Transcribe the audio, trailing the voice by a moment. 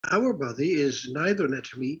Our body is neither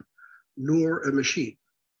anatomy nor a machine.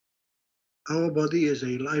 Our body is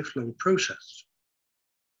a lifelong process.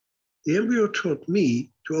 The embryo taught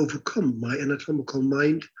me to overcome my anatomical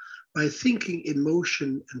mind by thinking in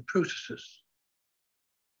motion and processes.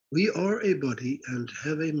 We are a body and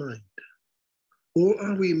have a mind. Or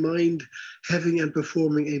are we mind having and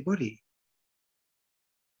performing a body?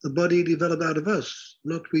 The body developed out of us,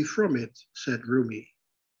 not we from it, said Rumi.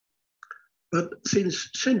 But since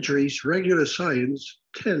centuries, regular science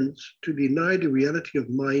tends to deny the reality of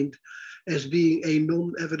mind as being a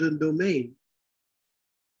non-evident domain.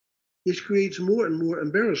 This creates more and more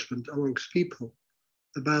embarrassment amongst people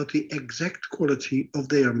about the exact quality of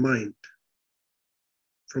their mind.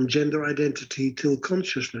 From gender identity till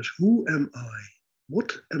consciousness, who am I?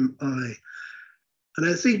 What am I? And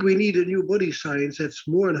I think we need a new body science that's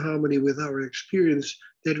more in harmony with our experience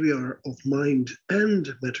that we are of mind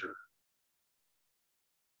and matter.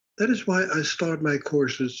 That is why I start my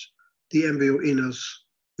courses, The Embryo in Us,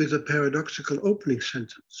 with a paradoxical opening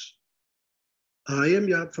sentence. I am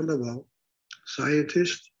Jaap van der Wal,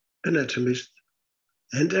 scientist, anatomist,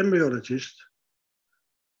 and embryologist,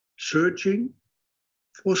 searching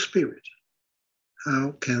for spirit.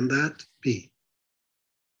 How can that be?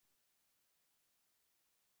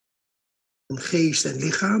 Geest en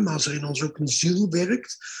lichaam, als er in ons ook een ziel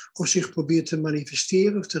werkt, of zich probeert te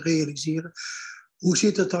manifesteren of te realiseren, hoe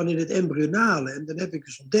zit dat dan in het embryonale? En dan heb ik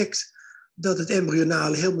dus ontdekt dat het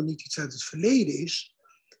embryonale helemaal niet iets uit het verleden is,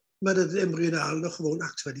 maar dat het embryonale nog gewoon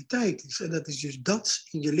actualiteit is. En dat is dus dat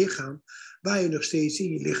in je lichaam, waar je nog steeds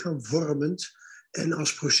in je lichaam vormend en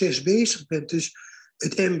als proces bezig bent. Dus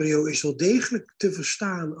het embryo is wel degelijk te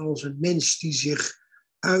verstaan als een mens die zich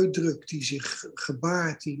uitdrukt, die zich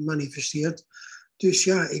gebaart, die manifesteert. Dus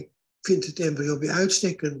ja, ik vind het embryo bij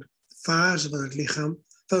uitstek een fase van het lichaam,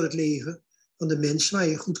 van het leven, van de mens, waar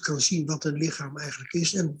je goed kan zien wat een lichaam eigenlijk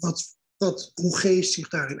is en hoe geest zich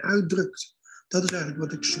daarin uitdrukt. Dat is eigenlijk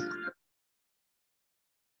wat ik zoek.